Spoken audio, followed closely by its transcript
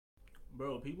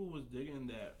Bro, people was digging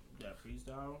that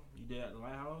freestyle you did at the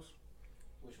lighthouse.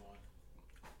 Which one?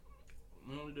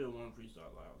 We only did one freestyle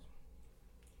at the lighthouse.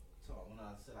 So when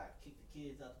I said I kicked the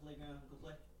kids out the playground to go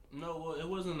play. No, well, it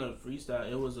wasn't a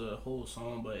freestyle. It was a whole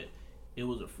song, but it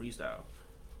was a freestyle.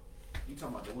 You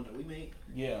talking about the one that we made?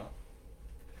 Yeah.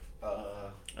 Uh.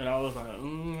 And I was like,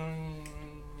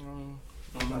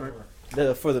 remember?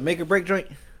 For the make or break joint.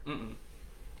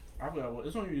 I forgot what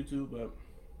it's on YouTube, but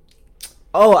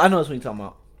Oh, I know what you're talking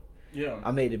about. yeah,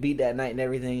 I made the beat that night and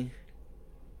everything.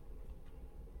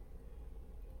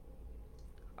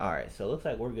 All right, so it looks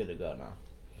like we're good to go now.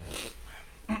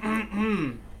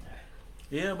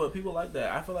 yeah. But people like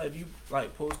that. I feel like if you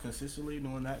like post consistently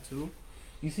doing that too,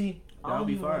 You see, that would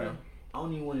be fire. I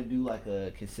don't even want to do like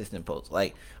a consistent post.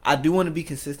 Like I do want to be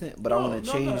consistent, but I want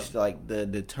to change like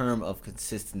the term of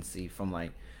consistency from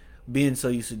like being so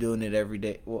used to doing it every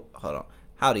day. Well, hold on.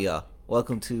 Howdy, y'all.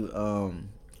 Welcome to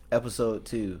episode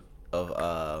 2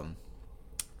 of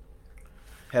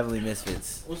Heavenly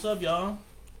Misfits. What's up, y'all?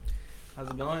 How's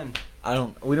it going?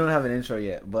 We don't have an intro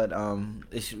yet, but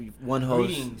it's one host.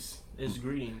 Greetings. It's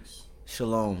greetings.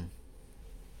 Shalom.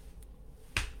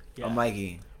 Yeah. I'm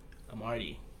Mikey. I'm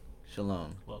Arty.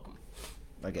 Shalom. Welcome.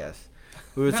 I guess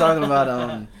we were talking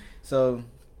about so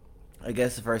I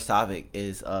guess the first topic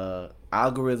is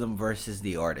algorithm versus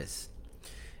the artist.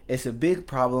 It's a big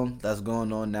problem that's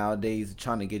going on nowadays,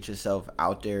 trying to get yourself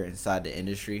out there inside the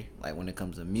industry, like when it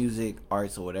comes to music,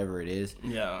 arts, or whatever it is.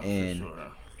 Yeah, and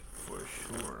for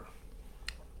sure.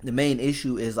 The main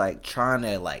issue is like trying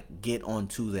to like get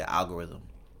onto the algorithm.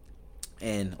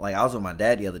 And like I was with my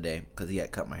dad the other day because he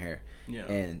had cut my hair. Yeah.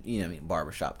 And you know what I mean,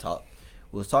 barbershop talk.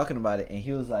 We was talking about it, and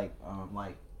he was like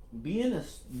being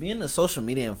a social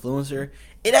media influencer,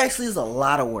 it actually is a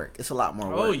lot of work. It's a lot more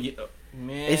work. Oh yeah,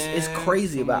 man. It's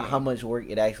crazy about how much work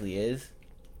it actually is.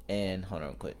 And hold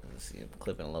on, quick. Let's see, I'm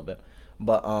clipping a little bit,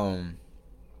 but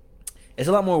it's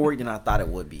a lot more work than I thought it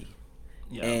would be.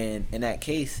 Yeah. And in that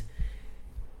case,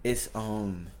 it's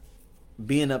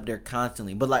being up there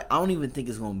constantly. But like I don't even think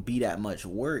it's gonna be that much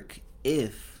work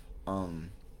if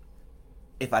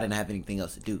I didn't have anything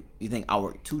else to do. You think I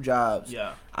work 2 jobs?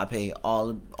 Yeah. I pay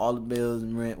all the bills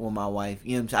and rent with my wife.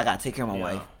 You know what I'm saying? I gotta take care of my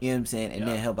wife. You know what I'm saying? And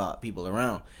then help out people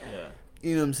around. Yeah.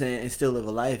 You know what I'm saying? And still live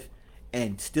a life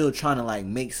and still trying to like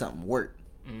make something work.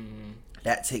 Mm-hmm.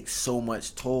 That takes so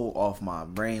much toll off my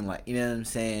brain. Like, you know what I'm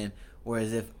saying?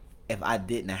 Whereas if I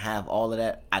didn't have all of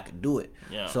that, I could do it.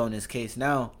 Yeah. So in this case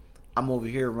now, I'm over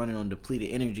here running on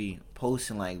depleted energy,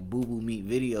 posting like boo-boo meat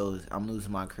videos. I'm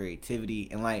losing my creativity.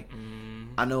 And like,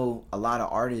 I know a lot of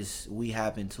artists, we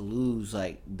happen to lose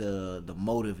like the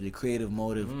motive, the creative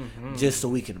motive, just so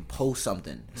we can post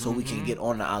something, so we can get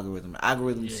on the algorithm. The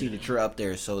algorithm see that you're up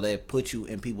there, so they put you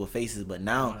in people's faces. But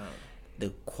now,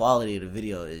 the quality of the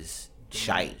video is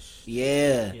shite.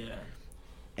 Yeah.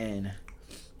 And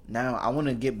now I want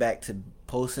to get back to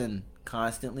posting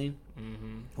constantly.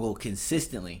 Well,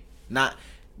 consistently. Not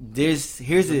here's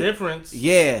the difference.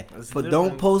 Yeah, but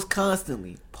don't post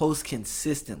constantly. Post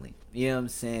consistently. You know what I'm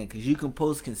saying? Because you can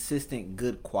post consistent,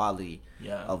 good quality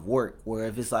of work. Where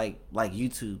if it's like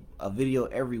YouTube, a video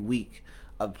every week,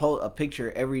 a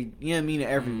picture every, you know what I mean,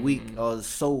 every week, or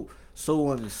so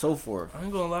on and so forth. I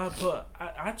ain't gonna lie, but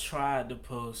I tried to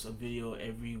post a video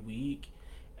every week.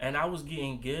 And I was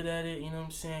getting good at it, you know what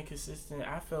I'm saying, consistent.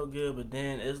 I felt good, but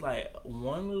then it's like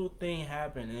one little thing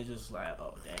happened, and it's just like,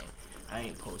 oh dang, I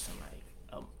ain't posting like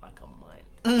a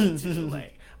month.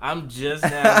 Like I'm just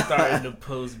now starting to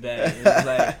post back. And it's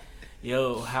like,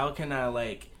 yo, how can I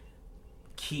like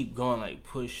keep going, like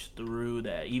push through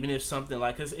that, even if something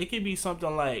like, cause it could be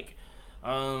something like,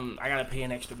 I gotta pay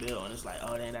an extra bill, and it's like,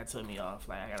 oh dang, that took me off.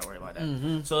 Like I gotta worry about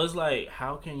that. So it's like,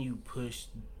 how can you push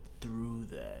through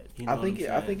that? You know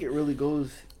I think it really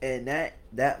goes, and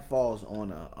that falls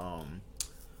on I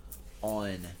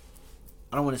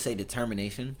don't want to say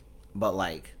determination, but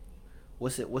like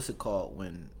what's it called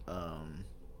when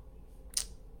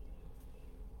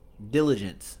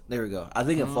diligence. There we go. I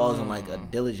think it falls on like a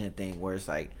diligent thing where it's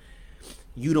like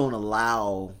you don't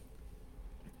allow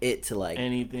it to like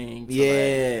anything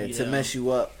to mess you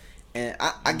up. And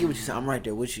I get what you're saying. I'm right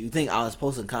there with you. You think I was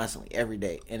posting constantly every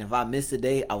day, and if I missed a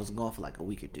day, I was gone for like a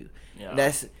week or 2. Yeah.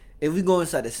 That's if we go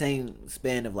inside the same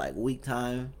span of like week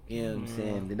time. You know what I'm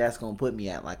saying? Then that's gonna put me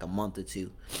at like a month or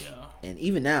 2. Yeah. And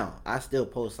even now, I still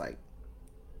post like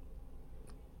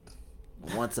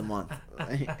once a month.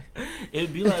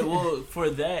 It'd be like, well, for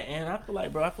that, and I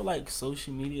feel like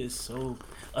social media is so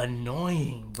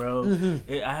annoying, bro.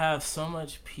 Mm-hmm. I have so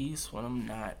much peace when I'm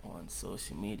not on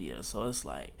social media. So it's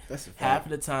like That's a fact. half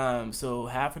of the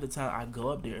time I go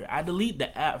up there. I delete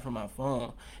the app from my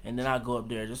phone, and then I go up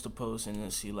there just to post and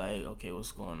then see like, okay,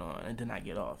 what's going on, and then I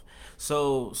get off.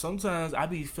 So sometimes I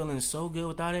be feeling so good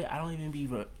without it, I don't even be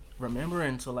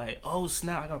remembering to like, oh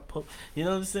snap, I gotta post. You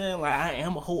know what I'm saying? Like, I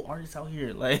am a whole artist out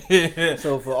here. Like,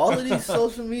 so for all of these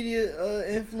social media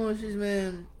influencers,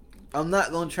 man, I'm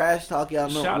not gonna trash talk y'all.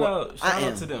 No, shout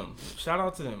out to them. Shout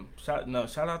out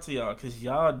to y'all, because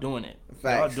y'all doing it.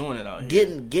 Facts. Y'all doing it out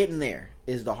here. Getting there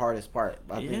is the hardest part.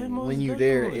 I think when you're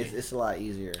definitely. there, it's a lot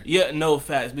easier. Yeah, no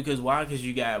facts. Because why? Because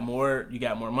you got more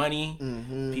money.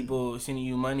 Mm-hmm. People sending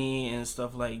you money and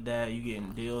stuff like that. You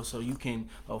getting deals, so you can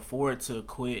afford to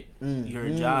quit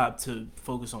your job to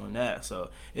focus on that.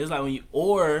 So it's like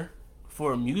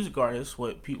for music artists,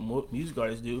 what music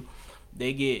artists do,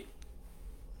 they get.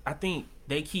 I think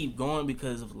they keep going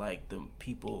because of like the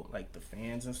people, like the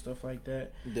fans and stuff like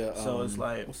that. So it's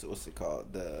like, what's it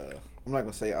called? I'm not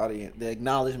gonna say audience. The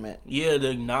acknowledgement. Yeah,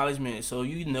 the acknowledgement. So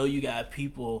you got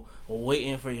people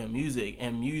waiting for your music,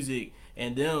 and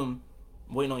them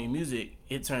waiting on your music.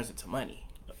 It turns into money.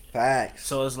 Facts.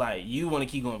 So it's like you want to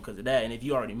keep going because of that, and if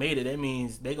you already made it, that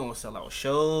means they gonna sell out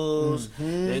shows.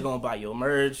 They gonna buy your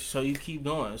merch, so you keep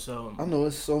going. So I know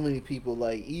it's so many people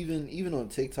like even on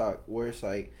TikTok where it's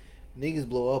like niggas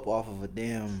blow up off of a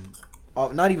damn,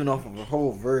 not even off of a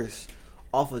whole verse,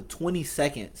 off of 20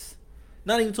 seconds,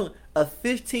 not even 20, a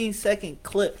 15-second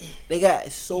clip. They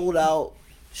got sold out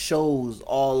shows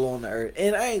all on the earth,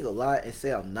 and I ain't gonna lie and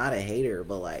say I'm not a hater,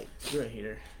 but like you're a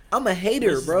hater. I'm a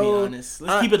hater, Let's bro. Be honest.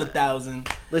 Let's keep it 1,000.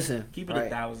 Listen, keep it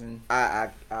 1,000. I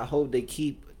hope they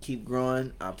keep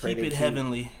growing. I pray keep it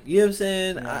heavenly. You know what I'm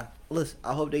saying? Yeah.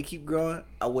 I hope they keep growing.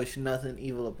 I wish nothing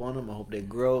evil upon them. I hope they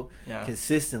grow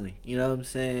consistently. You know what I'm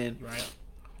saying? Right.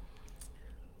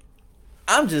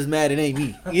 I'm just mad it ain't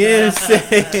me. You know what I'm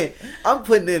saying? I'm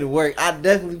putting in the work. I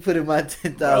definitely put in my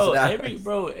 10,000 hours.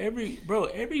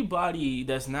 Everybody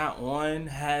that's not on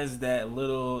has that a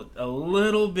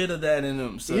little bit of that in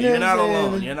them. So you know you're not saying?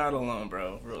 alone. You're not alone,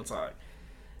 bro. Real talk.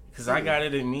 Because I got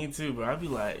it in me too, bro. I'd be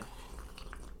like,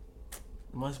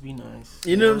 must be nice.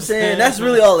 You know what I'm saying? That's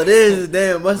really all it is.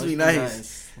 Damn, must be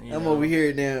nice. I'm know? over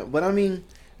here now. But I mean,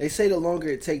 they say the longer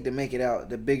it take to make it out,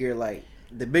 the bigger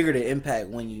the impact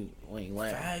when you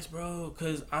land. Facts, bro.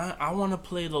 Because I want to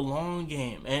play the long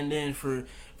game. And then for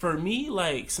me,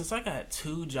 like, since I got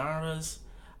two genres,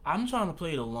 I'm trying to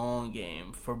play the long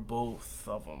game for both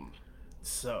of them.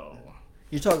 So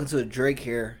you're talking to a Drake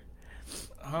here.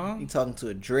 Huh? You talking to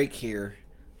a Drake here,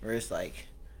 where it's like,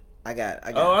 I got.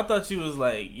 Oh, I thought you was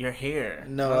like your hair.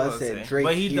 No, I said Drake.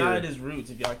 But he here. dyed his roots.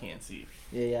 If y'all can't see.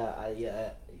 Yeah.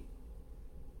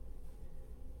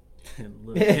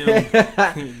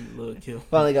 Little kill.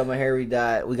 Finally got my hair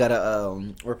redyed. We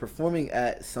gotta we're performing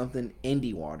at something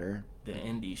Indie Water. The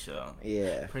indie show.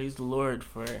 Yeah. Praise the Lord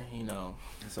for,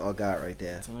 That's all God right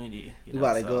there. opportunity. We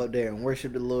about to go up there and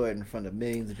worship the Lord in front of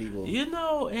millions of people.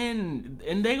 And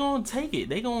they gonna take it.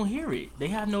 They gonna hear it. They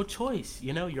have no choice.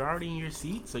 You're already in your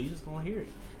seat, so you just gonna hear it.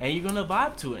 And you're gonna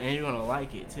vibe to it, and you're gonna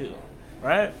like it too.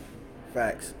 Right?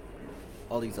 Facts.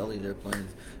 All these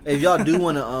airplanes. If y'all do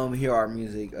want to hear our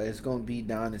music, it's gonna be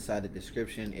down inside the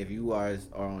description. If you guys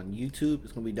are on YouTube,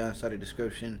 it's gonna be down inside the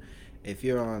description. If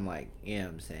you're on like, you know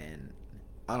what I'm saying,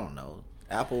 I don't know,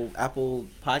 Apple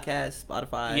Podcasts,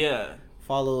 Spotify. Yeah.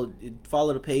 Follow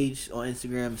the page on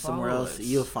Instagram, somewhere else. Us.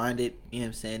 You'll find it. You know what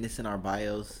I'm saying? It's in our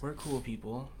bios. We're cool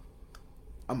people.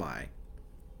 Am I?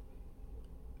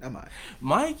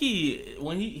 Mikey,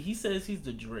 when he says he's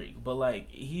the Drake, but like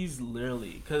he's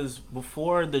literally, because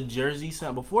before Drake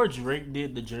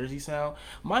did the Jersey sound,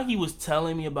 Mikey was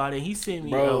telling me about it. He sent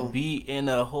me a beat and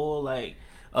a whole like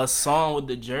a song with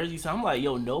the Jersey sound. I'm like,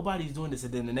 yo, nobody's doing this.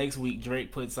 And then the next week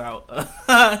Drake puts out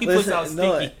puts out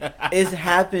Sticky. It's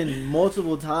happened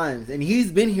multiple times, and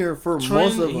he's been here for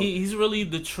most of them. He's really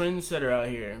the trendsetter out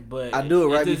here. But I do it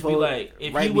right before. Like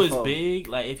if he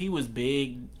was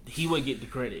big, he would get the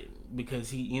credit because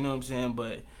he, you know what I'm saying.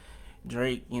 But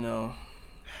Drake,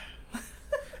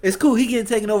 it's cool. He getting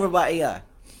taken over by AI.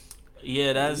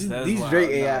 Yeah, that's these wild. Drake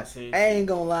AI. I ain't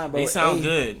gonna lie, bro. They sound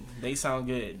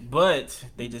good, but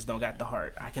they just don't got the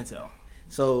heart. I can tell.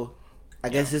 So, I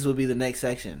guess this would be the next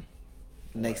section,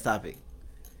 next topic.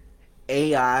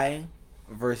 AI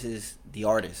versus the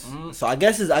artist. Mm-hmm. So I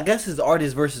guess it's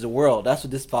artist versus the world. That's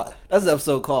what that's the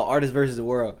episode called, Artist versus the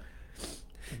World.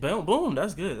 Boom, boom.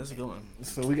 That's good. That's a good one.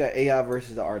 So we got AI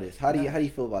versus the artist. How do you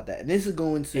feel about that? And this is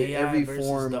going to AI every versus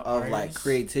form the of like artist?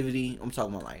 creativity. I'm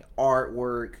talking about like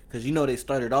artwork, because you know they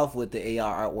started off with the AI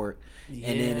artwork, and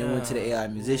then it went to the AI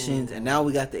musicians, and now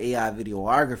we got the AI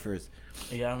videographers.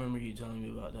 Yeah, I remember you telling me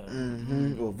about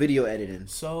that. Well, video editing.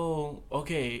 So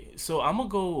okay, so I'm gonna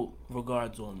go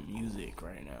regards on music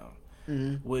right now.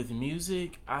 With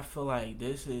music, I feel like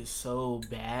this is so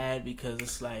bad because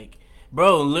it's like,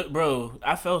 bro, look, bro,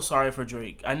 I felt sorry for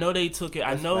Drake. I know they took it.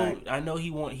 That's I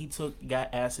know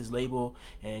got asked his label,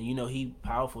 and you know he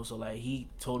powerful, so like he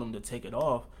told him to take it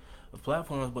off of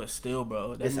platforms, but still,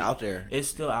 bro, It's out there. It's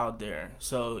still out there.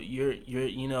 So you're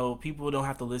you know, people don't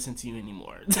have to listen to you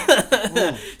anymore.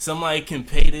 Somebody can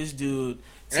pay this dude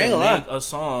to make a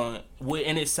song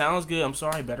and it sounds good. I'm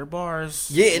sorry, better bars.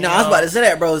 Yeah, no, I was about to say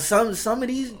that, bro. Some of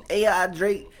these AI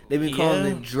Drake, they been calling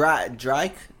it Drake,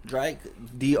 Draike.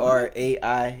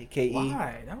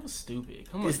 Why? That was stupid.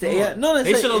 Come on. It's the AI. No,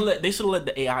 they should have let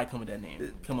the AI come with that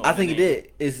name. Come on. I think it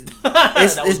did.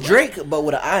 It's Drake, but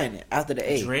with an I in it after the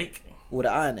A. Drake with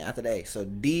an I in it after the A. So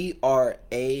Draike.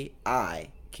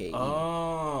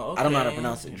 Oh, okay. I don't know how to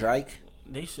pronounce it. Drake.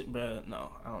 They should, bro.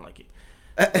 No, I don't like it.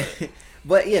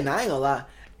 But yeah, no, I ain't gonna lie.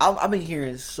 I've been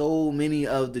hearing so many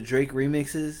of the Drake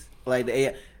remixes, like the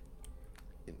AI.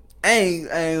 I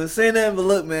ain't saying that, but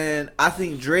look, man, I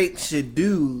think Drake should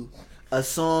do a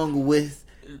song with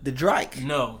the Drake.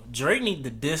 No, Drake need to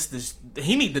diss this.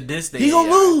 He need to diss the He gonna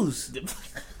AI. lose.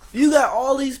 You got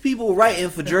all these people writing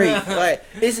for Drake. Like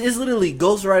it's literally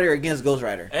ghostwriter against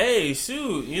ghostwriter. Hey,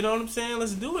 shoot, you know what I'm saying?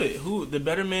 Let's do it. Who the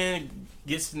better man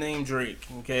gets the name Drake,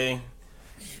 okay?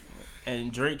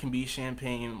 And Drake can be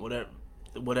Champagne,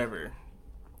 whatever.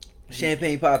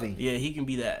 Champagne popping. Yeah, he can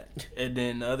be that. And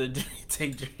then the other Drake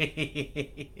take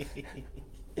Drake.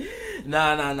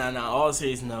 Nah. All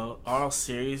serious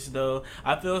though.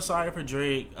 I feel sorry for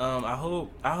Drake. I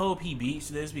hope he beats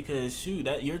this because shoot,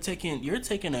 that you're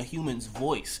taking a human's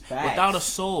voice without a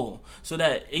soul. So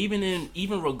that even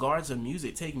regards of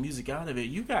music, take music out of it,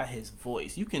 you got his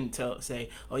voice. You can say,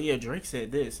 oh yeah, Drake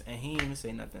said this, and he didn't even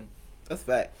say nothing. That's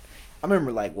fact. I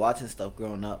remember like watching stuff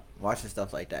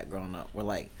like that growing up. Where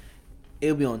like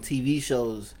it'll be on TV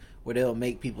shows where they'll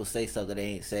make people say stuff that they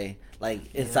ain't say.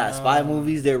 Like inside spy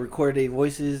movies, they'll record their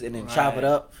voices and then chop it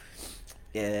up.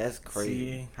 Yeah, that's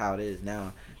crazy how it is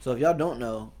now. So if y'all don't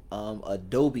know,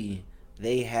 Adobe,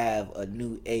 they have a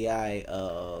new AI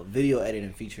video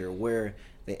editing feature where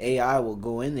the AI will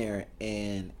go in there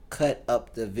and cut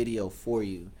up the video for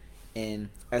you. And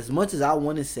as much as I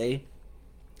want to say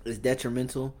it's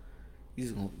detrimental, you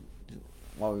just gonna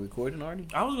while we're recording, Arty?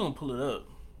 I was gonna pull it up.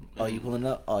 Oh, you pulling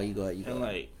up? Oh, you go ahead. And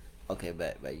like, okay,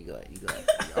 bet. You go ahead.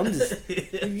 I'm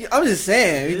just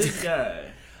saying. This guy.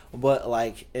 But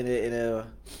like,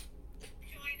 it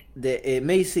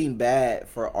may seem bad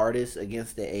for artists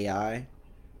against the AI,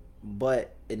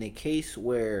 but in the case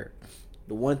where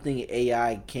the one thing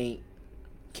AI can't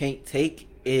take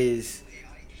is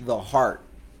the heart,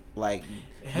 like.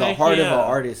 The heart of an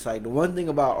artist. Like the one thing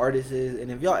about artists is, and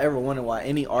if y'all ever wonder why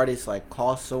any artist like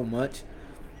costs so much,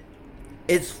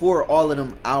 it's for all of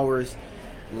them hours,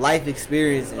 life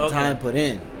experience, and time put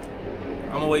in.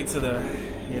 I'm gonna wait till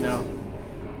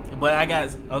but I got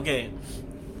okay.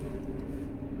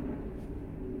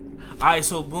 Alright,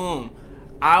 so boom.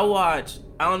 I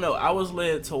was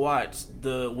led to watch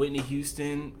the Whitney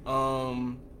Houston.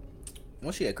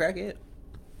 Was she a crackhead?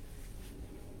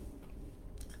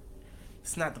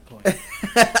 It's not the point.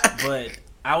 But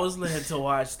I was led to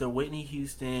watch the Whitney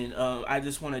Houston I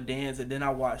Just Want to Dance, and then I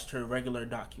watched her regular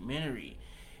documentary.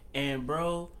 And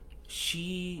bro,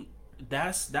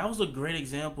 that was a great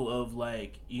example of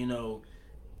like,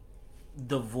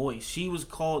 the voice. She was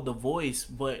called the voice,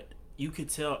 but you could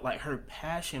tell like her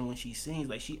passion when she sings,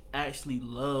 like she actually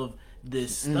loved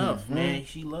this stuff, man.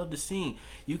 She loved to sing.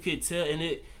 You could tell, and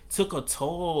it took a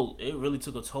toll. It really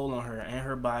took a toll on her and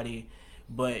her body.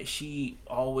 But she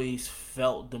always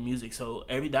felt the music, so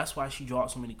that's why she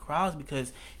draws so many crowds,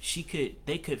 because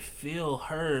they could feel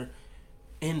her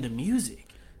in the music.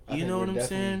 You know what I'm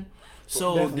saying?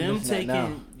 So them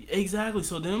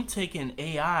taking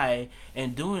AI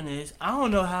and doing this, I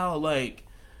don't know how like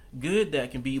good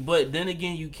that can be. But then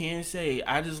again, you can say,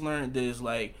 I just learned this,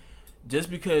 like just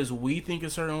because we think a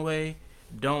certain way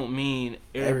don't mean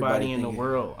everybody in the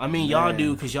world. I mean, y'all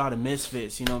do because y'all the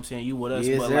misfits. You know what I'm saying? You with us,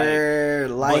 yes, but they're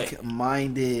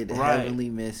like-minded, heavenly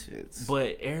misfits.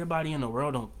 But everybody in the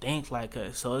world don't think like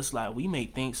us. So it's like we may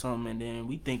think something, and then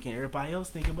we thinking everybody else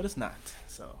thinking, but it's not.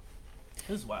 So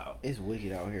it's wild. It's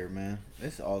wicked out here, man.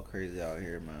 It's all crazy out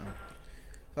here, man.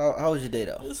 How was your day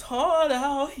though? It's hard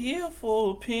out here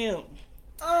for a pimp.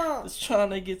 Just trying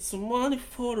to get some money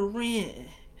for the rent.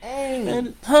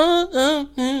 Sing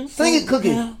Sing it,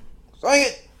 Cookie. Sing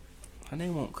it. Her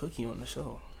name won't Cookie on the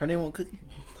show. Her name won't Cookie.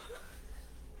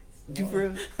 You for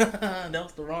real? That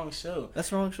was the wrong show. That's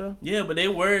the wrong show? Yeah, but they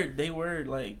were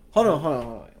like. Hold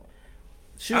on.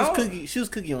 She was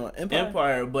Cookie on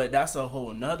Empire, but that's a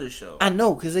whole nother show. I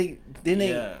know, cause they.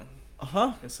 Yeah.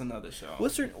 It's another show.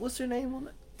 What's her name on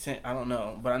it? I don't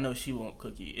know, but I know she won't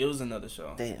Cookie. It was another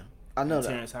show. Damn, I know and that.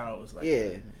 Terrence Howard was like,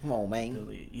 yeah, come on,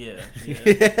 man. Yeah.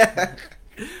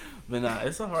 But nah,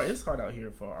 it's hard out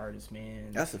here for artists, man.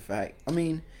 That's a fact. I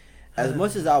mean, as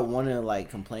much as I want to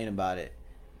like complain about it,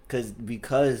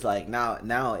 because like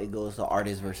now it goes to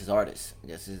artist versus artist. I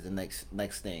guess is the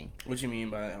next thing. What you mean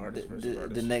by artist versus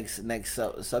artist? The next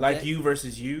subject. Like you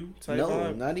versus you type No,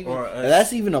 vibe? not even. Or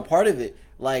that's even a part of it.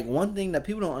 Like one thing that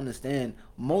people don't understand,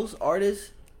 most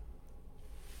artists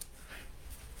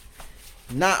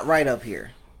not right up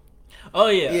here. Oh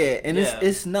yeah. Yeah, and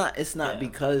it's not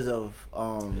because of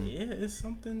it's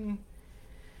something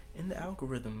in the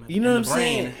algorithm. You know what I'm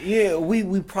saying? Yeah,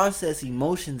 we process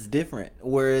emotions different.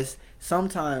 Whereas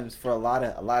sometimes for a lot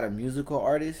of musical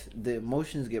artists, the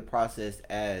emotions get processed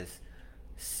as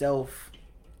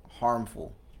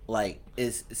harmful. Like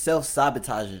it's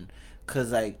self-sabotaging.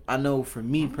 Cause like I know for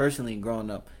me personally growing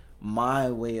up, my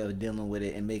way of dealing with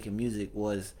it and making music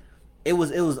was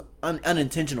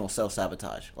unintentional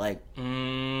self-sabotage. Like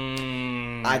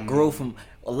I grow from,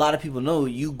 a lot of people know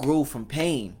you grow from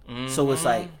pain. So it's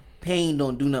like pain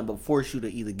don't do nothing but force you to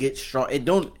either get strong. It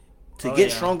don't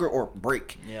get stronger or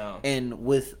break. Yeah. And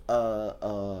with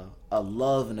a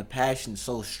love and a passion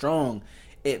so strong,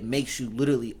 it makes you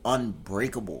literally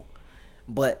unbreakable.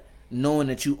 But knowing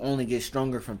that you only get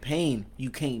stronger from pain, you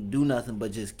can't do nothing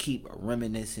but just keep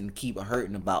reminiscing, keep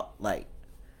hurting about, like,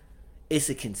 it's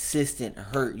a consistent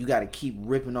hurt. You got to keep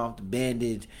ripping off the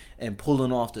bandage and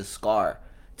pulling off the scar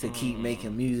to keep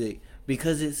making music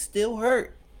because it still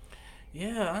hurt.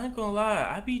 Yeah, I ain't gonna lie.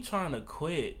 I be trying to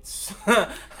quit.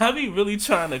 I be really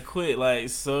trying to quit, like,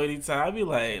 so many times. I be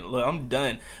like, look, I'm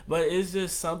done. But it's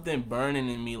just something burning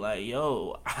in me, like,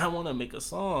 yo, I want to make a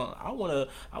song. I want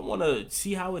to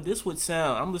see how this would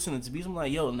sound. I'm listening to beats. I'm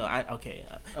like, yo, no,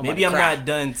 maybe I'm not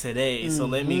done today, so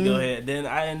let me go ahead. Then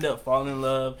I end up falling in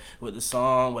love with the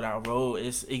song, what I wrote.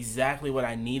 It's exactly what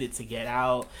I needed to get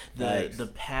out.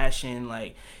 The passion,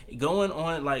 like, going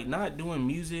on, like, not doing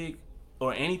music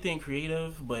or anything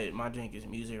creative, but my drink is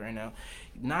music right now.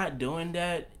 Not doing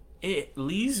that, it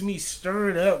leaves me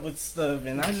stirred up with stuff,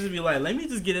 and I just be like, let me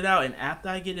just get it out. And after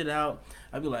I get it out,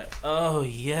 I be like, oh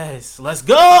yes, let's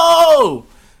go.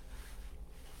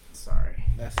 Sorry,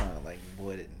 that sounded like your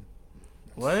boy didn't.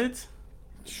 What?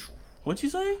 What you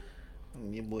say?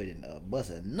 Your boy didn't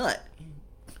bust a nut.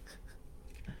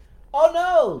 Oh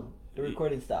no! The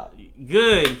recording stopped.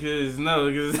 Good, cause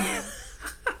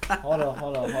Hold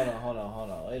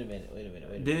on. Wait a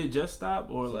minute. Did it just stop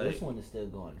or so like? This one is still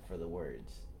going for the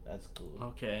words. That's cool.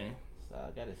 Okay. So I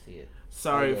gotta see it.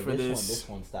 Sorry for this. This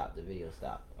one stopped. The video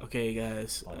stopped. Okay,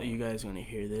 guys. You guys gonna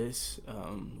hear this?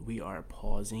 We are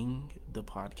pausing the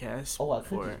podcast. Oh, I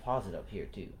could just pause it up here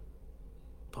too.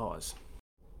 Pause.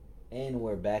 And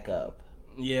we're back up.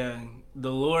 Yeah,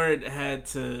 the Lord had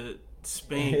to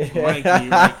spank Mikey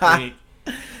right quick.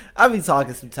 I be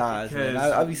talking sometimes, man.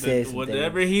 I be saying some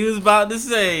whatever things. he was about to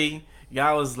say,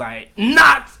 y'all was like,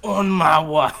 not on my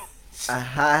watch.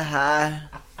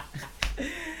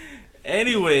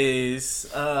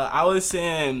 Anyways, I was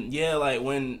saying, yeah, like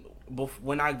when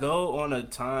I go on a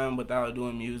time without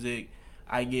doing music,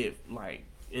 I get like,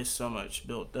 it's so much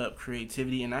built up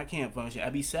creativity and I can't function. I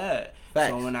be sad.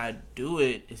 Facts. So when I do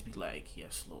it, it's be like,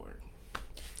 yes, Lord.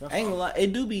 I ain't gonna lie,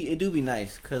 it do be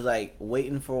nice, cause like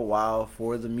waiting for a while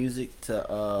for the music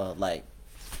to like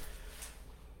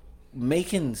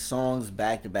making songs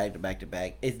back to back,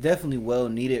 it's definitely well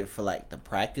needed for like the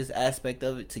practice aspect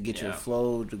of it to get your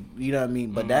flow, you know what I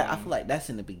mean. But that I feel like that's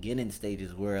in the beginning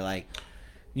stages where like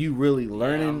you really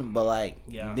learning, but like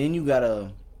then you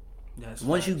gotta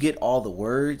once you get all the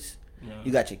words,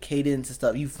 you got your cadence and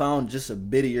stuff. You found just a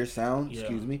bit of your sound.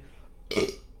 Excuse me.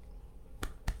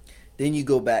 Then you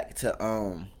go back to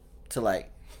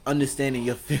like understanding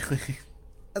your feelings.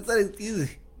 I said it's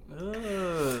easy.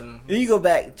 Then you go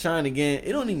back trying again.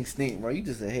 It don't even stink, bro. You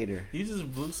just a hater. You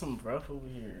just blew some breath over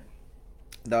here.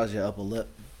 That was your upper lip.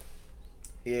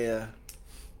 Yeah.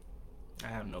 I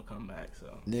have no comeback,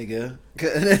 so. Nigga.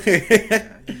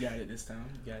 You got it this time.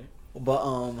 You got it. But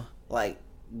like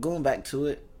going back to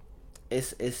it,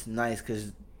 it's nice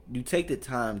because you take the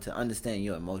time to understand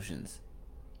your emotions.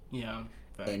 Yeah.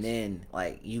 And then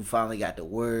like you finally got the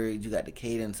words, you got the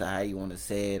cadence of how you want to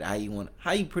say it, how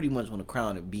you pretty much want to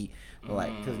crown a beat. But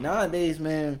like, cause nowadays,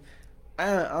 man,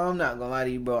 I'm not gonna lie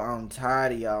to you, bro. I'm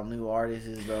tired of y'all new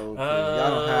artists, bro. Cause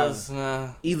y'all don't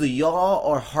have either y'all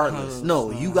are heartless.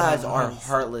 No, you guys are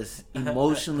heartless,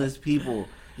 emotionless people.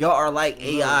 Y'all are like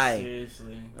AI.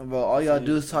 Seriously. Bro, all y'all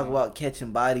do is talk about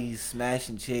catching bodies,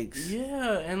 smashing chicks.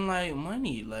 Yeah, and like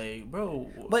money, like bro.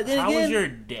 But then how again, was your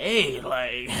day?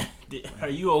 Like, are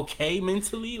you okay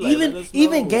mentally? Like,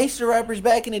 even gangster rappers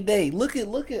back in the day. Look at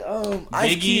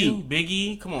Ice Cube.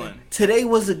 Biggie. Come on. Today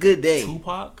was a good day.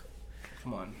 Tupac.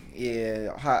 Come on.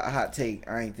 Yeah, hot take.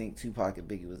 I ain't think Tupac and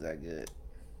Biggie was that good.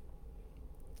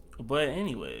 But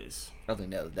anyways, I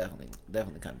think that was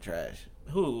definitely kind of trash.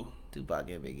 Who? Tupac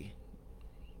and Biggie.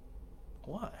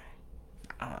 Why?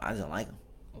 I just don't like them.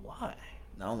 Why?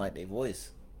 I don't like their voice.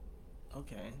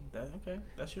 Okay.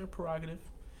 That's your prerogative.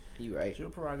 You right. It's your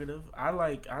prerogative. I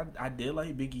did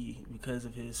like Biggie because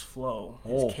of his flow,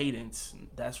 his cadence.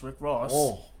 That's Rick Ross.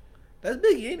 Oh, that's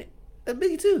Biggie, ain't it? That's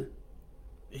Biggie too.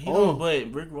 He don't,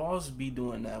 but Rick Ross be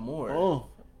doing that more. Oh,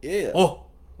 yeah. Oh,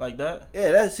 like that.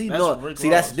 Yeah, that's Rick Ross.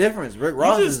 That's the difference. Rick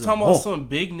Ross you just talking about some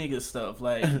big nigga stuff,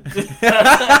 like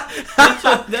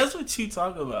that's what you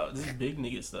talk about. This big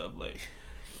nigga stuff, like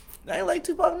I ain't like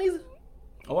Tupac neither.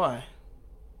 Why?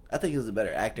 I think he was a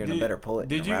better actor and a better poet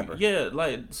than rapper. Yeah,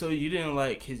 like so you didn't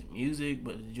like his music,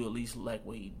 but did you at least like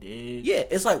what he did? Yeah,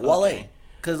 it's like Wale,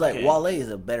 because Wale is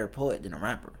a better poet than a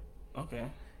rapper. Okay.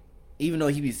 Even though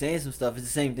he be saying some stuff, it's the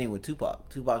same thing with Tupac.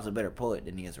 Tupac's a better poet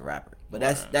than he is a rapper. But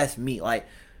that's me. Like,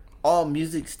 all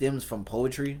music stems from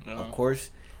poetry, of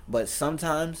course. But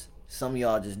sometimes, some of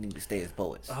y'all just need to stay as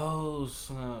poets. Oh,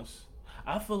 snaps.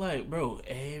 I feel like, bro,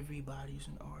 everybody's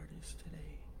an artist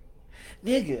today.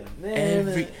 Nigga, man,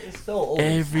 it's so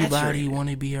oversaturated. Everybody want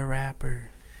to be a rapper.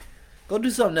 Go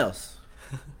do something else.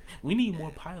 We need more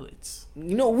pilots.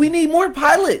 You know, we need more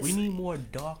pilots. We need more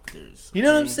doctors. You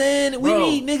know what I'm saying? We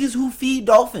need niggas who feed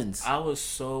dolphins. I was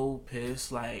so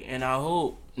pissed, like, and I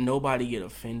hope nobody get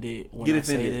offended when I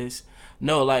say this.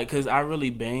 No, like, because I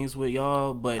really bangs with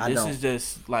y'all, but this is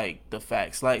just, like, the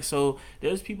facts. Like, so,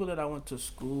 there's people that I went to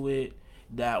school with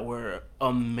that were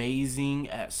amazing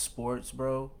at sports,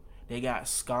 bro. They got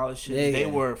scholarships. Yeah. They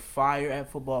were fire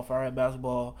at football, fire at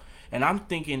basketball. And I'm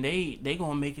thinking they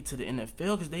gonna make it to the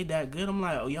NFL because they that good. I'm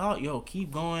like, oh, y'all,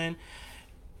 keep going.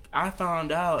 I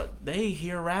found out they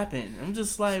here rapping. I'm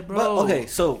just like, bro. But, okay,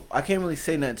 so I can't really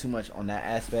say nothing too much on that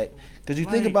aspect because you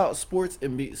think about sports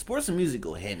and music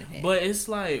go hand in hand. But it's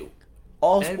like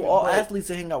all athletes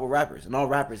hang out with rappers, and all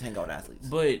rappers hang out with athletes.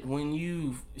 But when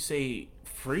you say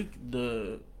freak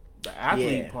the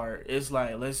athlete part, it's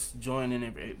like let's join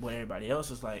in with everybody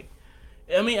else. It's like,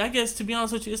 I mean, I guess to be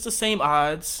honest with you, it's the same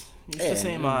odds. It's the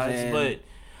same odds, but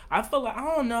I feel like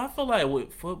I don't know. I feel like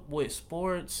with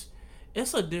sports,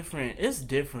 it's a different. Like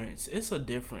it's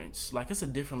a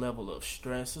different level of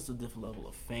stress. It's a different level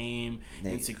of fame,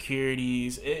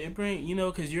 insecurities. It bring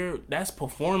because that's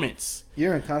performance.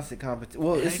 You're in constant competition.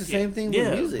 Well, it's the same thing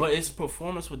with music, but it's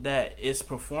performance with that. It's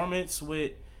performance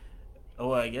with.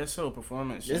 Oh, I guess so.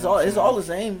 Performance. It's all the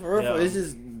same. It's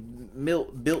just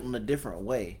built in a different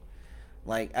way.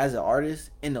 Like as an artist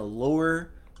in the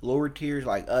lower tiers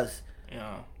like us,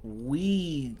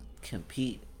 we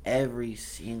compete every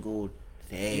single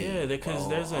day. Yeah, because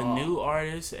there's a new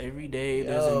artist every day.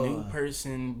 There's a new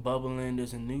person bubbling.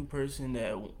 There's a new person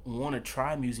that want to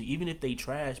try music, even if they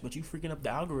trash. But you freaking up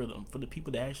the algorithm for the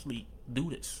people that actually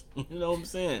do this. You know what I'm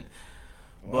saying?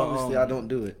 Well, obviously, I don't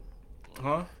do it.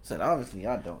 Huh? Said obviously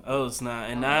I don't. Oh, it's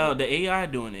not. And now the AI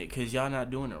doing it because y'all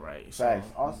not doing it right. So. Facts.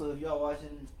 Also, if y'all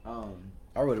watching,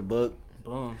 I wrote a book.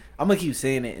 Boom. I'm gonna keep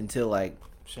saying it until like.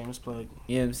 Shameless plug.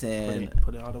 You know what I'm saying?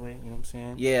 Put it all the way. You know what I'm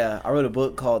saying? Yeah, I wrote a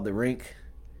book called The Rink.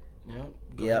 Yep.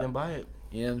 Go ahead and buy it.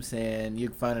 You know what I'm saying? You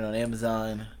can find it on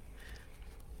Amazon,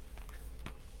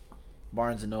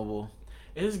 Barnes and Noble.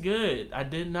 It's good. I'm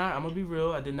gonna be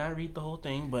real. I did not read the whole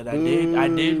thing, but I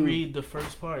did read the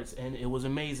first parts, and it was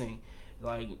amazing.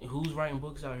 Like, who's writing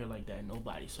books out here like that?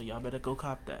 Nobody. So y'all better go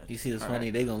cop that. You see, it's funny.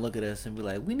 They gonna look at us and be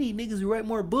like, "We need niggas who write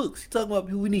more books." You talking about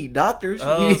we need doctors?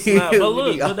 Oh, snap. But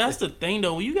look, but that's the thing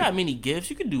though. When you got many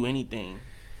gifts, you can do anything.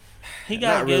 He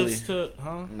got gifts to,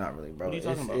 huh? Not really, bro. What are you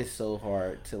talking about? It's so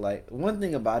hard to like. One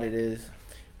thing about it is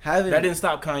having that didn't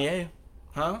stop Kanye,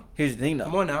 huh? Here's the thing though.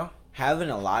 Come on now. Having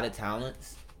a lot of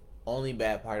talents. Only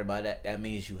bad part about that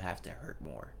means you have to hurt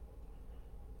more.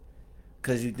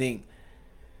 Cause you think.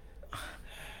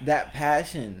 That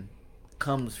passion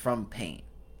comes from pain.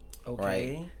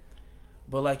 Okay. Right?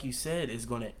 But like you said, it's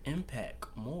going to impact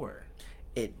more.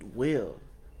 It will.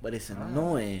 But it's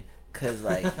annoying Cause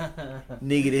like,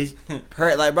 nigga, this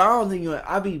hurt. Like, bro, I don't think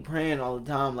I be praying all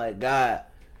the time. Like, God,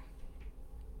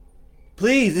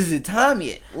 please, is it time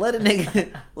yet? Let a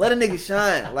nigga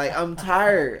shine. Like, I'm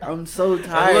tired. I'm so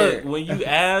tired. Look, when you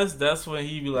ask, that's when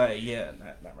he be like, yeah,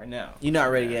 not right now. You're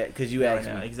not ready yet because you asked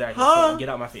right me. Exactly. Huh? So get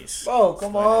out my face. Oh,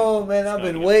 come on, man. I've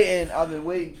been waiting. I've been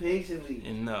waiting patiently.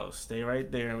 And no, stay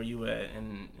right there where you at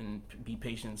and be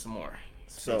patient some more.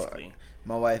 So,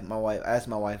 my wife. I asked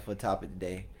my wife for a topic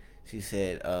today. She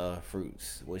said,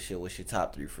 fruits. What's your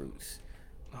top 3 fruits?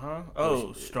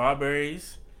 Oh,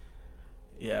 strawberries.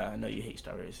 Yeah, I know you hate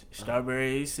strawberries.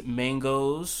 Strawberries,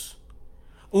 mangoes.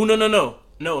 Oh,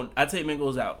 no. I take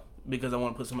mangoes out because I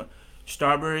want to put some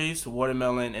strawberries,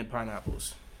 watermelon, and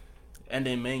pineapples. And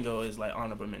then mango is like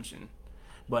honorable mention.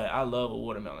 But I love a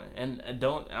watermelon. And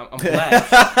I'm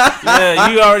black. Yeah,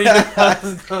 you already knew what I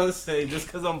was going to say. Just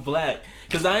because I'm black.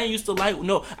 Because I didn't used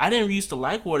to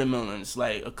like watermelons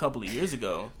like a couple of years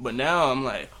ago. But now I'm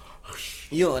like...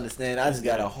 You don't understand. I just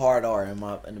got a hard R in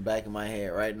the back of my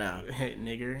head right now. Hey,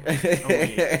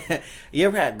 nigger. You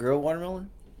ever had grilled watermelon?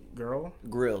 Girl?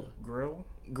 Grilled.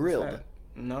 Grilled.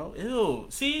 No, ew.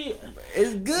 See,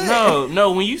 it's good.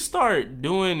 No. When you start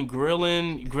doing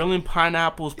grilling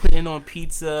pineapples, putting it on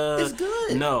pizza, it's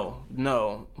good.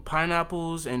 No.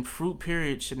 Pineapples and fruit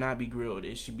period should not be grilled.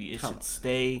 It should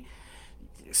stay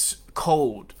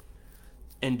cold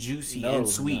and juicy and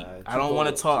sweet. I don't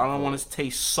want to talk. I don't want to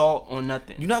taste salt or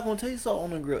nothing. You're not gonna taste salt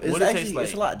on the grill. It's what it tastes like?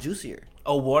 It's a lot juicier.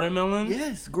 A watermelon?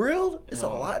 Yes, grilled. It's a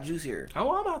lot juicier. I'm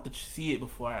about to see it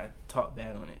before I talk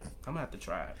bad on it. I'm gonna have to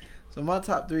try it. So my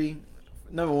top 3,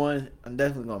 number 1, I'm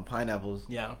definitely going pineapples.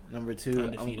 Yeah. Number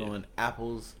 2, I'm going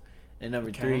apples, and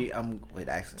number 3, I I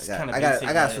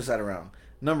got to switch that around.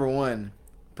 Number 1,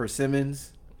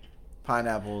 persimmons,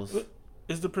 pineapples.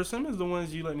 Is the persimmons the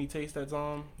ones you let me taste that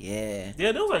time? Yeah.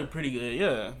 Yeah, those are pretty good.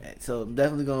 Yeah. So I'm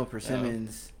definitely going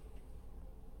persimmons,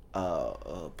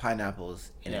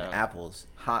 pineapples, and then apples.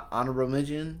 Honorable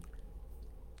mention,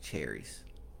 cherries.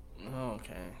 Oh,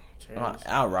 okay.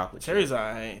 I'll rock with cherries.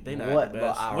 Alright, they not the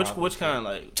best. Which kind,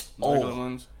 like regular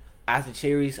ones? After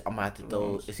cherries, I'm gonna have to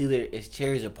throw. It's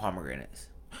cherries or pomegranates.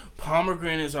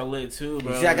 Pomegranates are lit too,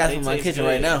 bro. See, I got some in my kitchen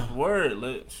right now. Word,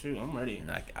 lit. Shoot, I'm ready.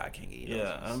 I can't get you.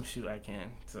 Yeah, I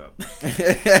can. So.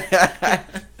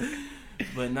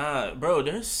 But nah, bro,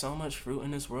 there's so much fruit in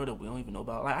this world that we don't even know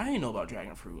about. Like, I didn't know about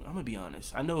dragon fruit. I'm gonna be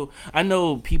honest. I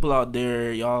know people out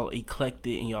there, y'all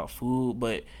eclectic in y'all food,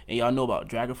 and y'all know about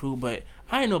dragon fruit, but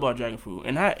I didn't know about dragon fruit,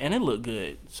 and it looked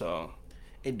good. So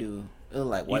it do. It look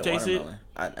like white watermelon.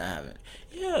 I haven't.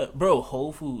 Yeah, bro.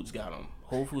 Whole Foods got them.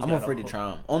 I'm afraid to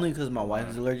try them only because my wife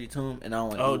is allergic to them, and I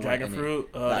don't want to eat dragon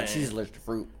fruit. Like, she's allergic to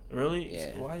fruit. Really?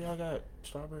 Yeah. Why y'all got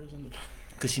strawberries in the?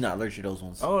 Because she's not allergic to those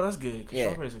ones. Oh, that's good. Yeah.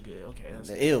 Strawberries are good. Okay. That's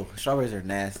Ew. Strawberries are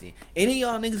nasty. Any of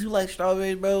y'all niggas who like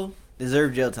strawberries, bro,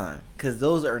 deserve jail time. Because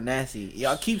those are nasty.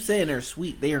 Y'all keep saying they're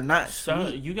sweet. They are not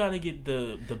sweet. You got to get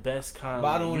the best kind. But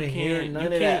I don't want to hear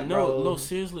none of that, bro. No,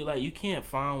 seriously. Like, you can't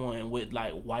find one with,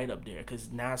 like, white up there.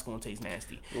 Because now it's going to taste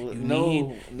nasty.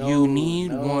 You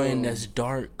need one that's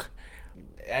dark.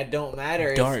 That don't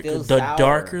matter. Dark. It's still sour.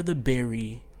 Darker the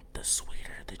berry, the sweeter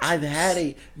the juice. I've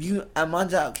had at my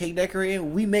job, cake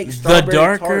decorating, we make strawberry the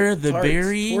darker the tarts,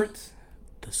 berry,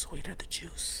 the sweeter the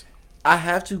juice. I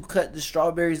have to cut the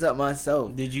strawberries up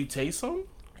myself. Did you taste them?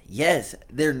 Yes,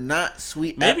 they're not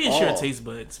sweet Maybe at all. Maybe it's your taste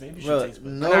buds.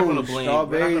 No,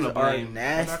 strawberries are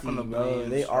nasty, bro.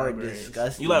 They are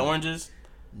disgusting. You like oranges?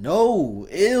 No,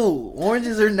 ew.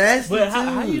 Oranges are nasty. But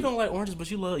how you don't like oranges, but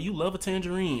you love a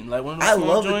tangerine, like one of those I small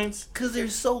love joints? Because they're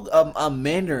so a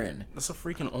mandarin. That's a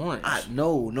freaking orange.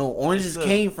 No, oranges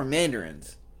came from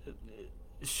mandarins.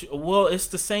 Well, it's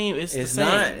the same. It's the same.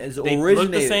 Not. It's they look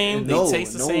the same. They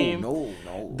taste the same. No.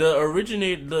 The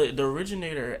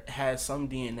originator has some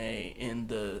DNA in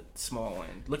the small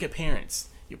one. Look at parents.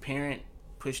 Your parent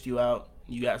pushed you out.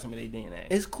 You got some of their DNA.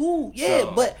 It's cool,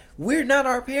 yeah, but we're not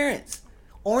our parents.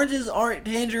 Oranges aren't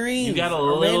tangerines. You got a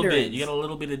little bit. You got a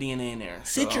little bit of DNA in there.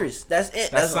 Citrus. That's it.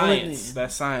 That's science.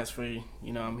 That's science for you.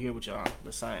 You know, I'm here with y'all.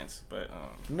 The science, but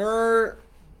nerd.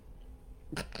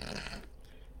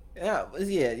 Yeah. Those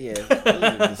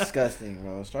are disgusting,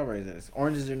 bro.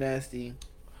 Oranges are nasty.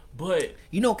 But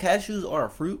cashews are a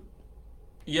fruit.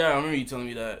 Yeah, I remember you telling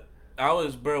me that.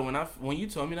 When you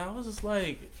told me that, I was just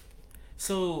like,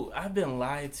 so I've been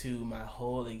lied to my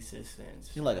whole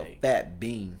existence. You're like a fat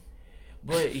bean.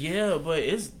 But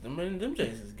them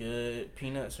J's is good.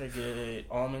 Peanuts are good.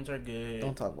 Almonds are good.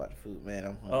 Don't talk about the food, man.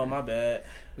 I'm hungry. Oh, my bad.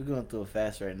 We're going through a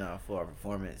fast right now for our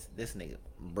performance. This nigga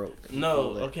broke.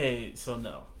 No, okay, so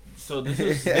no. So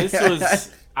this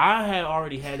was I had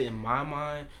already had it in my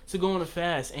mind to go on a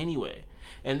fast anyway.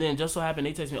 And then just so happened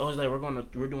they text me, oh, it's like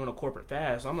we're doing a corporate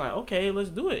fast. I'm like, okay, let's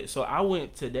do it. So I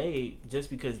went today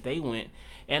just because they went,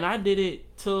 and I did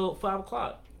it till 5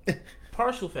 o'clock.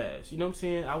 Partial fast, you know what I'm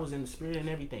saying? I was in the spirit and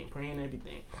everything, praying and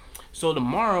everything. So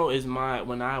tomorrow is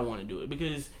when I want to do it,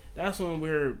 because that's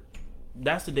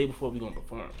that's the day before we're gonna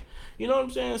perform. You know what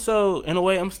I'm saying? So in a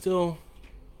way, I'm still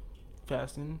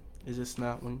fasting. It's just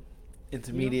not when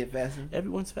intermediate fasting.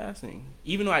 Everyone's fasting,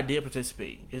 even though I did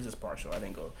participate. It's just partial. I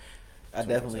didn't go. I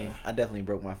definitely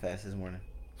broke my fast this morning.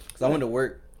 So I went to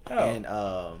work and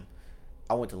I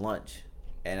went to lunch,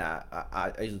 and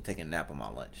I usually take a nap on my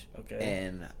lunch. Okay.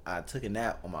 And I took a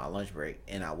nap on my lunch break,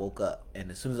 and I woke up, and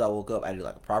as soon as I woke up, I did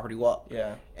like a property walk.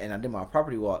 Yeah. And I did my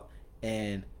property walk,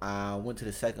 and I went to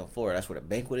the second floor. That's where the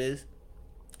banquet is.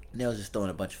 And they was just throwing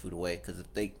a bunch of food away, because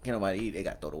if they can't nobody eat, they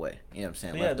got thrown away. You know what I'm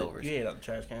saying? Leftovers. You ate out the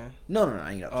trash can? No,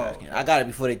 I ain't got the trash can. I got it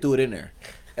before they threw it in there.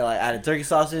 And like I had a turkey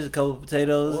sausage, a couple of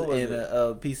potatoes, and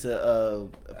a piece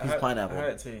of pineapple. How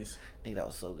did it taste? I think that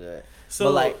was so good. So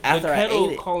but like after I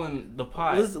ate it, calling the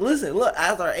pot. Listen, look.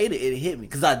 After I ate it, it hit me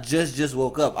because I just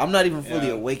woke up. I'm not even fully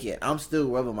awake yet. I'm still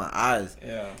rubbing my eyes.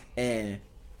 Yeah. And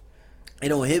it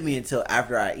don't hit me until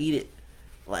after I eat it.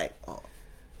 Like, oh,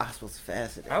 I was supposed to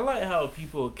fast it. I like how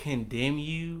people condemn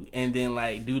you and then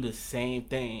like do the same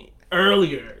thing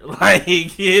earlier.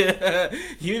 Like, yeah,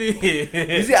 you did.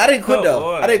 You see, I didn't quit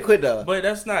though. But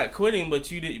that's not quitting.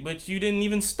 But you didn't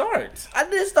even start. I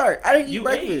didn't start. I didn't eat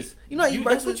breakfast. You know, I eat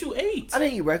breakfast. That's what you ate. I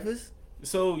didn't eat breakfast.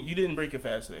 So you didn't break your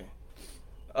fast today.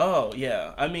 Oh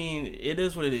yeah, I mean it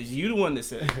is what it is. You the one that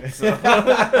said it. So.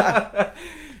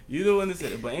 You the one that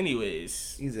said it. But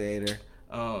anyways, he's a hater.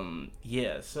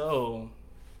 Yeah. So.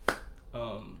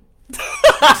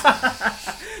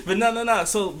 But no.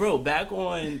 So, bro, back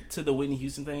on to the Whitney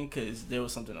Houston thing, because there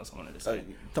was something else I wanted to say.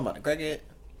 Talking about the crackhead?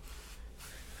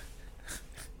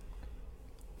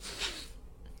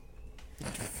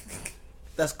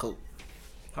 That's coke.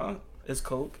 Huh? It's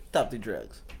coke? Top 3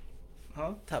 drugs.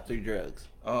 Huh? Top 3 drugs.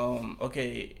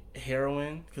 Okay,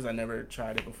 heroin, because I never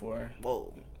tried it before.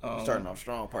 Whoa. Starting off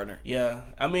strong, partner. Yeah.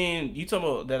 I mean, you talking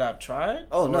about that I've tried?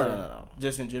 Oh, no.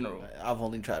 Just in general? I've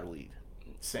only tried weed.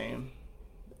 Same.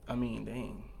 I mean,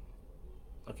 dang.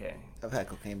 Okay. I've had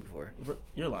cocaine before.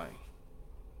 You're lying.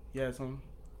 You had some?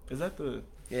 Is that the...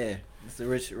 Yeah. It's the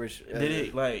rich... did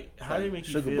it, like, how did it make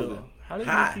you feel? Booger. How did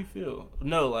it make you feel?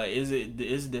 No, like,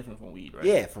 it's different from weed, right?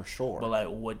 Yeah, for sure. But, like,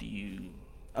 what do you...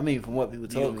 I mean, from what people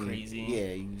told me... crazy?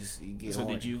 Yeah, you get So,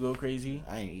 did you go crazy?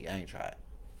 I ain't tried.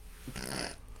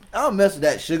 I don't mess with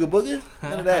that sugar booger.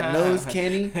 None of that nose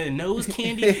candy. Nose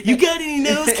candy? You got any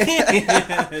nose candy?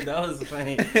 That was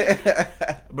funny.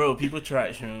 Bro, people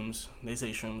try shrooms. They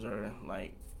say shrooms are,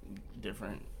 like,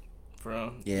 different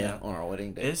from... Yeah, on our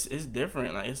wedding day. It's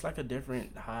different. Like, it's like a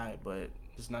different high, but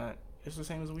it's not... It's the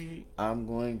same as weed. I'm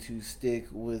going to stick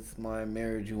with my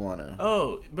marijuana.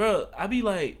 Oh, bro, I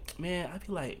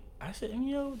said,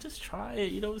 just try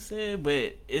it, you know what I'm saying?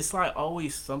 But it's like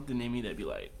always something in me that be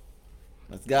like,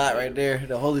 that's God right there,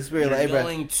 the Holy Spirit. You're like,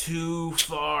 going too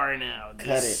far now.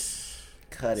 Cut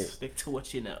it. Stick to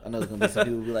what you know. I know there's gonna be some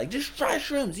people who be like, just try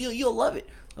shrooms, you'll love it.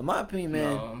 In my opinion,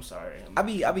 man. No, I'm sorry. I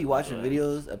be watching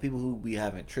videos of people who be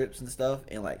having trips and stuff,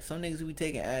 and like some niggas who be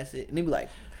taking acid, and they be like,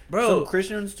 bro, some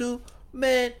Christians too,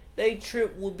 man, they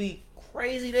trip will be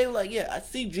crazy. They were like, yeah, I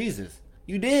see Jesus.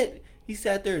 You did? He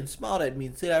sat there and smiled at me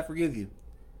and said, I forgive you.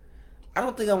 I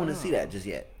don't think I want to see that just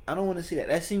yet. I don't want to see that.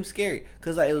 That seems scary.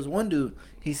 Cause like it was one dude.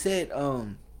 He said, he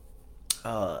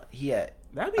had.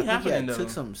 That'd be happening though. Took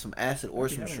some acid or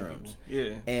some shrooms.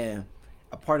 Yeah. And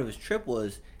a part of his trip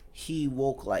was he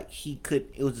woke like he could.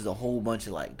 It was just a whole bunch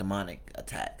of like demonic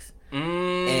attacks.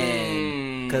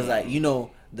 And cause like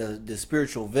the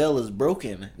spiritual veil is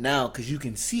broken now because you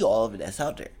can see all of it that's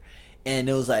out there. And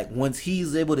it was like once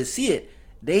he's able to see it,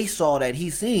 they saw that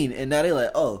he's seen, and now they're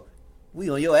like, oh, we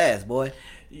on your ass, boy.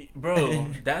 Bro,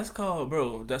 that's called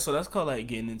like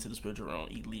getting into the spiritual realm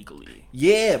illegally.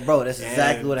 Yeah, bro, that's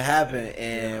exactly what happened,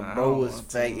 and bro was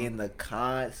fighting the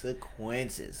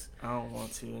consequences. I don't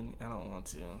want to.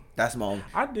 That's my own.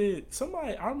 I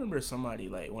remember somebody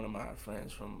like one of my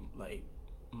friends from like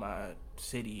my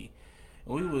city.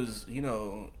 We was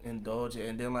indulging,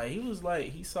 and then like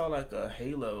he saw like a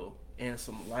halo and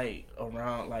some light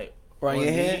around like. Right in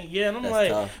your head? Yeah, and I'm that's like,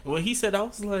 tough. When he said, I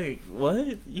was like,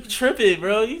 what? You tripping,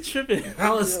 bro? You tripping? I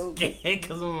was scared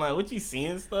because I'm like, what you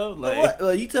seeing stuff? Like, what?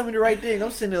 Well, you tell me the right thing. I'm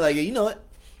sitting there like, yeah, you know it.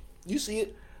 You see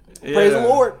it. Yeah. Praise the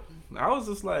Lord. I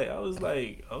was like,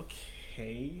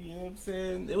 okay, you know what I'm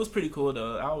saying? It was pretty cool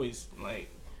though. I always like,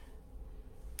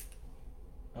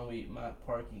 Oh wait, my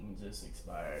parking just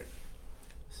expired,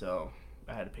 so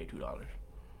I had to pay $2.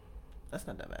 That's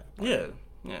not that bad. Yeah,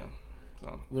 yeah.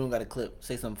 So. We don't got a clip.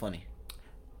 Say something funny.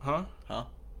 Huh? Huh?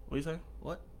 What you say?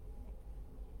 What?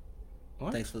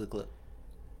 What? Thanks for the clip.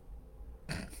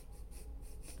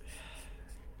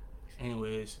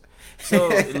 Anyways, so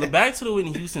back to the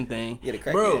Whitney Houston thing, Yeah, the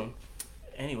crack bro.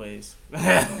 Anyways,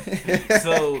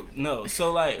 so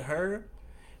like her,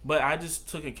 but I just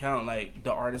took account like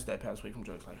the artists that passed away from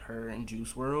drugs, like her and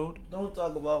Juice World. Don't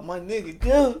talk about my nigga,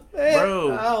 dude.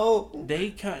 Bro. Ow.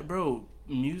 They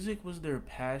music was their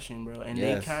passion, bro, and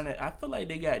Yes. they kind of, I feel like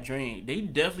they got drained. They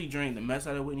definitely drained the mess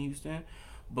out of Whitney Houston,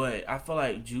 but I feel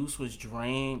like Juice was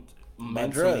drained My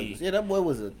mentally. drugs. Yeah, that boy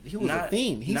was a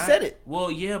fiend. He Not- said it.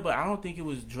 Well, yeah, but I don't think it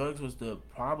was drugs was the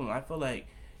problem. I feel like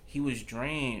he was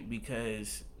drained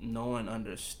because no one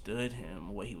understood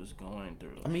him, what he was going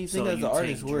through. I mean, you think as an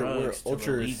artist, we're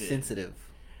ultra sensitive.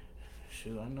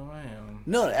 Shoot, I know I am.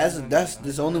 No, that's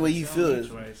the only way you feel is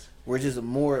Twice. we're just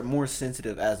more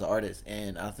sensitive as an artist,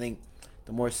 and I think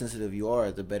the more sensitive you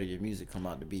are, the better your music come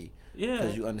out to be. Yeah,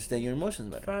 because you understand your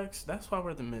emotions better. Facts. That's why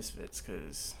we're the Misfits,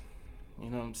 because you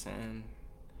know what I'm saying.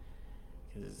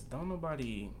 Because don't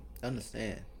nobody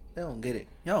understand. They don't get it.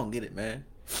 Y'all don't get it, man.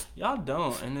 Y'all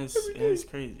don't, and it's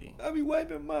crazy. I be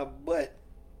wiping my butt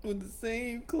with the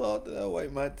same cloth that I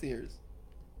wipe my tears.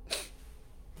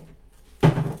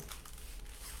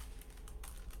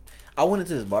 I went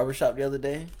into this barbershop the other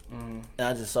day, and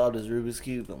I just saw this Rubik's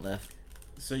Cube and left.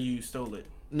 So you stole it?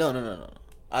 No.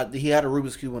 He had a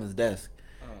Rubik's Cube on his desk,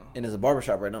 and there's a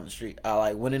barbershop right down the street.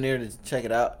 I went in there to check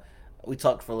it out. We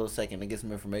talked for a little second to get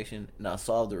some information, and I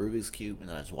solved the Rubik's Cube, and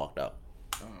then I just walked out.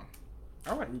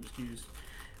 I like Rubik's Cubes.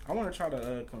 I want to try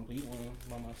to complete one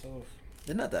by myself.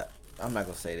 They're not that. I'm not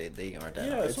gonna say they aren't that.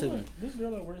 Yeah, this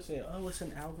girl at work said, "Oh, it's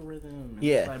an algorithm." And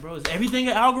yeah, it's like, bro, is everything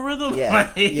an algorithm?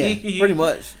 Yeah, yeah, pretty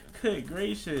much. Good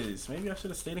gracious, maybe I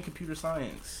should have stayed in computer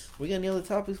science. We got any other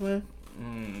topics, man?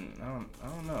 I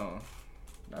don't know.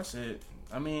 That's it.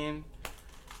 I mean,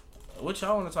 what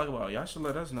y'all want to talk about? Y'all should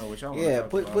let us know what y'all want to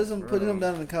talk about. Yeah, put them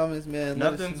down in the comments, man.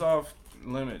 Nothing's off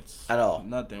limits at all.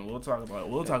 Nothing. We'll talk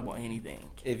about anything.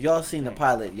 If y'all seen the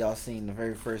pilot, y'all seen the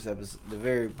very first episode, the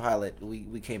very pilot.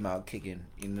 We came out kicking.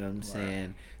 You know what I'm saying?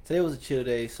 Right. Today was a chill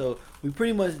day, so we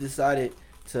pretty much decided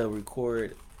to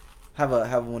record,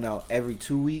 have one out every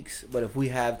 2 weeks. But if we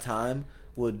have time,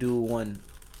 we'll do one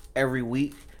every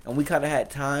week. And we kind of had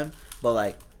time, but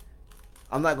like,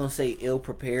 I'm not gonna say ill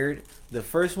prepared. The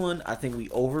first one, I think we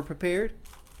over prepared.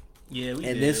 Yeah, we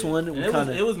and did. this one,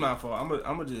 it was my fault.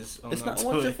 I'm just. It's not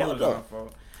your fault though. My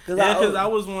fault. Because I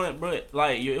was one, but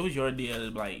like it was your idea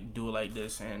to like do it like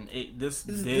this, and this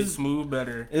did smooth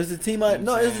better. It was the team. It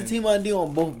was the team idea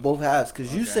on both halves.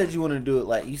 Because you said you want to do it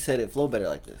like you said it flow better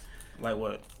like this. Like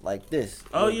what? Like this.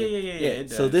 Oh yeah.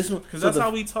 So this one, because that's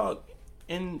how we talk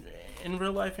in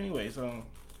real life anyway. So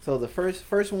the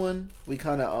first one we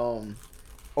kind of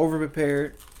over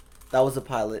prepared. That was a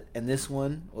pilot, and this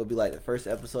one would be like the first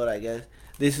episode, I guess.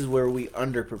 This is where we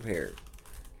under prepared.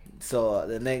 So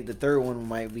the third one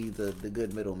might be the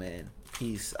good middleman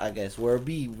piece, I guess, where it'll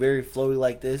be very flowy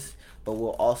like this, but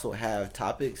we'll also have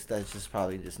topics that's just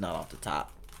probably just not off the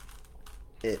top.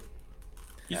 You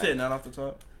said not off the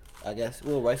top? I guess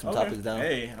we'll write some topics down.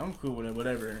 Hey, I'm cool with it.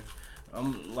 Whatever.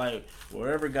 I'm like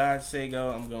wherever God say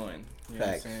go, I'm going. You know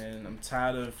Facts. What I'm saying? I'm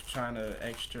tired of trying to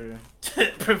extra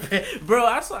prepare. Bro,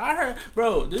 I heard,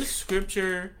 bro, this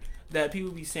scripture that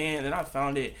people be saying, and I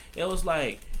found it. It was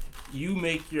like, you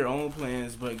make your own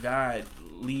plans, but God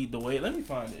lead the way. Let me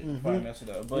find it before I mess it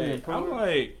up. But I'm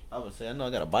like, I would say, I know I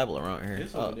got a Bible around here.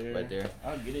 It's over there. Right there.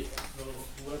 I'll get it. So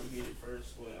whoever get it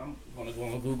first, well, I'm gonna go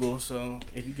on Google. So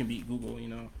if you can beat Google, you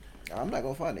know. I'm not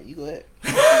gonna find it. You go ahead.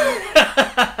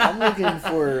 I'm looking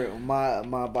for my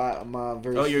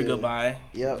verse. Oh, your goodbye.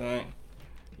 Yep. Joint.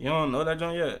 You don't know that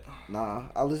joint yet? Nah,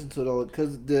 I listen to it all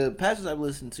because the pastors I've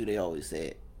listened to, they always say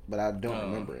it, but I don't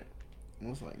remember it.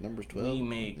 It's like Numbers 12. We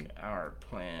make our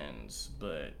plans,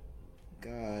 but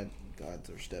God's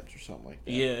our steps or something like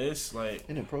that. Yeah, it's like.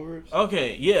 Isn't it Proverbs?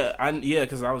 Okay, yeah,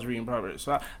 because I was reading Proverbs.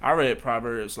 So I read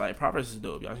Proverbs. Like Proverbs is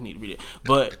dope. Y'all need to read it.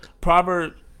 But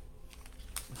Proverbs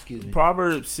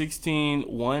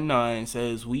 16:1-9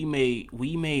 says we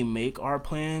may make our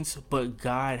plans, but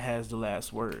God has the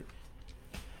last word.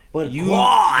 But you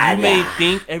may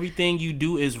think everything you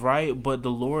do is right, but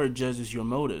the Lord judges your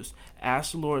motives.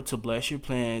 Ask the Lord to bless your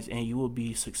plans, and you will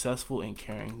be successful in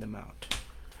carrying them out.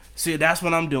 See, that's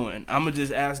what I'm doing. I'm gonna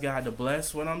just ask God to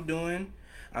bless what I'm doing.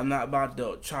 I'm not about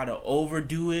to try to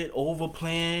overdo it,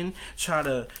 overplan, try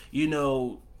to,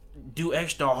 do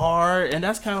extra hard, and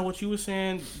that's kind of what you were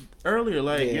saying earlier.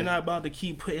 Like you're not about to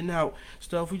keep putting out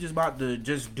stuff. We just about to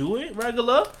just do it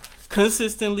regular,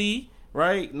 consistently,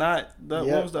 right? Not the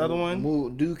what was the other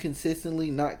one? Do consistently,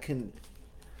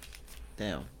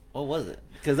 Damn, what was it?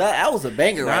 Because that was a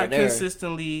banger right there. Not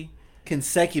consistently.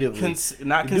 Consecutively.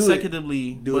 Not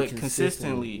consecutively, but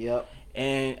consistently. Yep.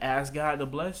 And ask God to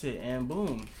bless it, and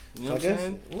boom. You know what I'm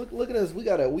saying? Look at us. We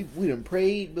done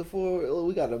prayed before.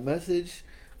 We got a message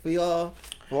for y'all.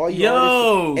 For all you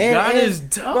Yo, God is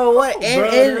dope. Bro, what?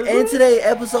 And today's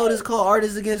episode is called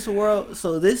Artists Against the World.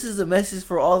 So this is a message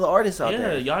for all the artists out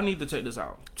there. Yeah, y'all need to check this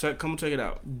out. Come check it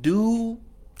out. Do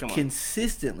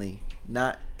consistently,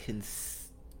 not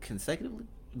consecutively.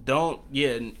 Don't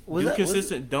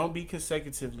be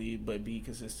consecutively, but be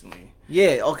consistently.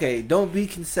 Yeah, okay. Don't be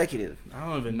consecutive. I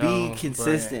don't even know. Be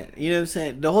consistent. You know what I'm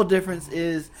saying? The whole difference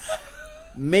is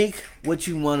make what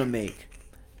you want to make.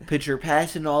 Put your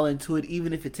passion all into it,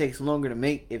 even if it takes longer to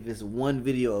make. If it's one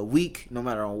video a week, no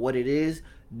matter on what it is,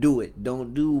 do it.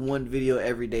 Don't do one video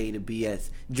every day to BS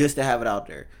just to have it out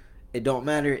there. It don't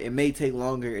matter. It may take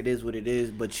longer. It is what it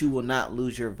is, but you will not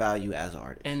lose your value as an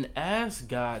artist. And ask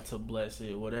God to bless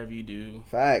it, whatever you do.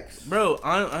 Facts. Bro,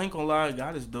 I ain't gonna lie.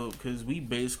 God is dope because we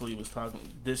basically was talking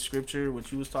this scripture,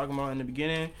 what you was talking about in the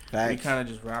beginning. Facts. We kind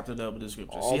of just wrapped it up with this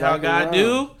scripture. See how God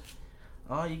do?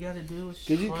 All you gotta do is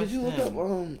could you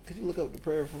look up the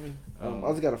prayer for me? I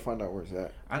just gotta find out where it's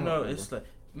at. I know it's like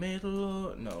may the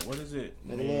Lord. No, what is it?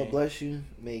 May the Lord bless you.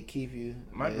 May He keep you.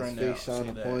 My may His face shine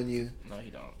upon you. No,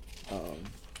 He don't.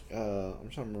 I'm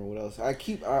trying to remember what else. I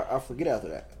forget after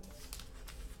that.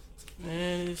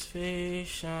 May His face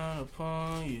shine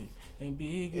upon you and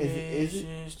be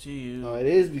gracious to you. No, it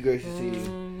is be gracious to you,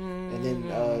 and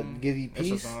then give you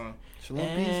peace.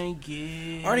 Shalom,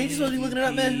 peace. Arty, you just supposed to be looking it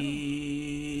up, man.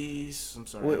 I'm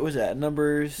sorry. What was that?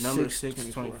 Number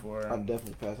 624. I'm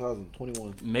definitely passed. I was in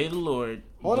 21. May the Lord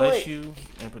bless you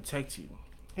and protect you.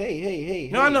 Hey.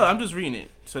 No, I know. I'm just reading it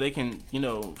so they can,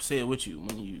 say it with you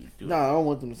when you do it. No, I don't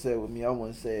want them to say it with me. I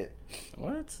want to say it.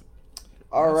 What?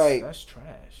 All right. That's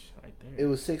trash right there. It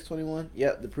was 621.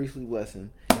 Yep, the priestly blessing.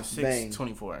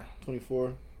 624.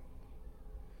 24.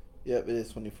 Yep, it is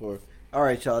 24. All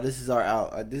right, y'all. This is our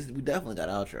out. We definitely got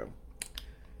an outro.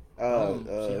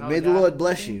 May the Lord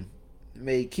bless you.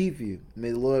 May He keep you. May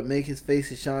the Lord make His face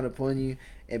to shine upon you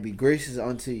and be gracious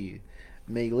unto you.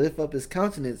 May He lift up His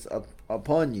countenance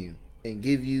upon you and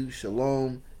give you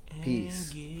shalom,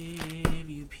 peace. And give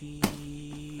you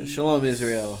peace. Shalom,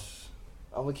 Israel.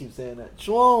 I'm gonna keep saying that.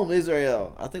 Shalom,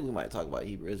 Israel. I think we might talk about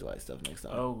Hebrew Israelite stuff next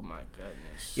time. Oh my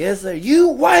goodness. Yes, sir. You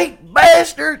white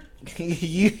bastard.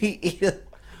 You eat a...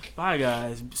 Bye,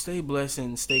 guys. Stay blessed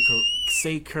and stay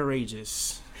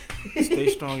courageous. Stay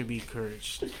strong and be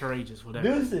courageous, whatever.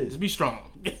 Deuces. Just be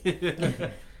strong.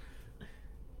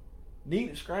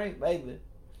 Need strength, baby.